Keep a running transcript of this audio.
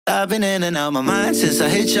I've been in and out my mind since I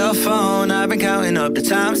hit your phone. I've been counting up the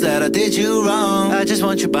times that I did you wrong. I just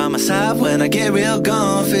want you by my side when I get real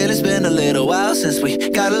gone. Feel it's been a little while since we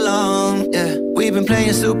got along, yeah. We've been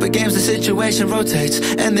playing stupid games, the situation rotates.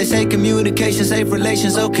 And they say communication, safe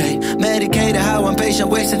relations, okay. Medicated how I'm patient,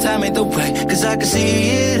 wasting time ain't the way. Cause I can see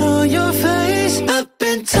it on your face. I've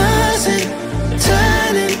been tossing,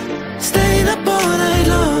 turning, staying up all night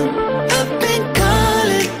long. I've been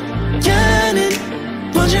calling, yearning,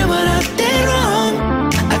 wondering what I did wrong.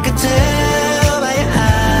 I could tell by your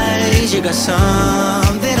eyes you got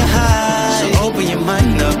something to hide. So open your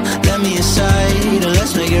mind up, let me inside, and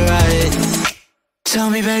let's make it right. Tell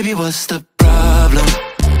me, baby, what's the problem?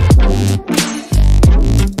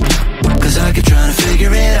 Cause I keep trying to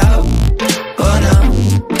figure it out. Oh no,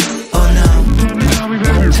 oh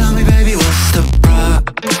no. Tell me, baby, what's the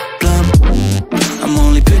problem? I'm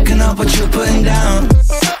only picking up what you're putting down.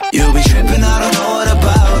 You'll be tripping, I don't know what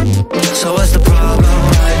about. So what's the problem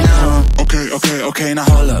right now? Okay, now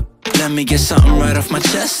hold up. Let me get something right off my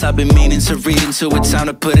chest. I've been meaning to read into it, time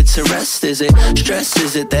to put it to rest. Is it stress?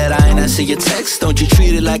 Is it that I ain't answer your text? Don't you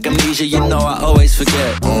treat it like amnesia, you know I always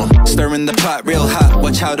forget. Stirring the pot real hot,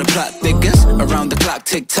 watch how the plot thickens. Around the clock,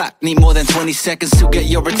 tick tock, need more than 20 seconds to get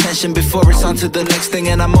your attention before it's on to the next thing.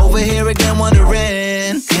 And I'm over here again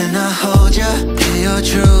wondering, can I hold ya, hear your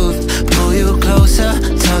truth, pull you closer,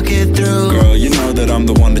 talk it through? Girl, you know that I'm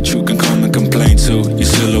the one that you can come and complain to. Your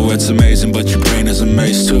silhouette's amazing, but your brain is a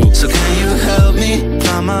maze too. So can you help me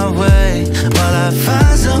find my way while I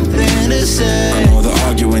find something to say? I know the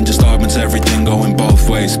arguing just augments everything going both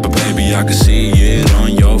ways, but baby, I can see it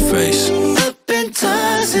on your face. I've been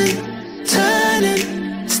tossing,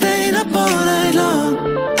 turning, staying up all night long.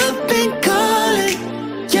 I've been calling,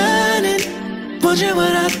 yearning, wondering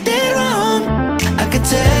what I did wrong. I could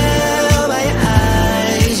tell by your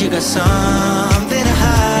eyes you got something to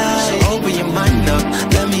hide. So open your mind up,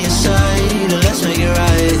 let me inside, and let's make it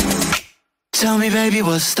right. Tell me, baby,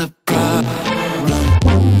 what's the problem?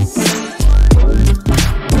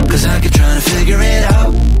 Cause I keep trying to figure it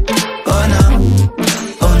out.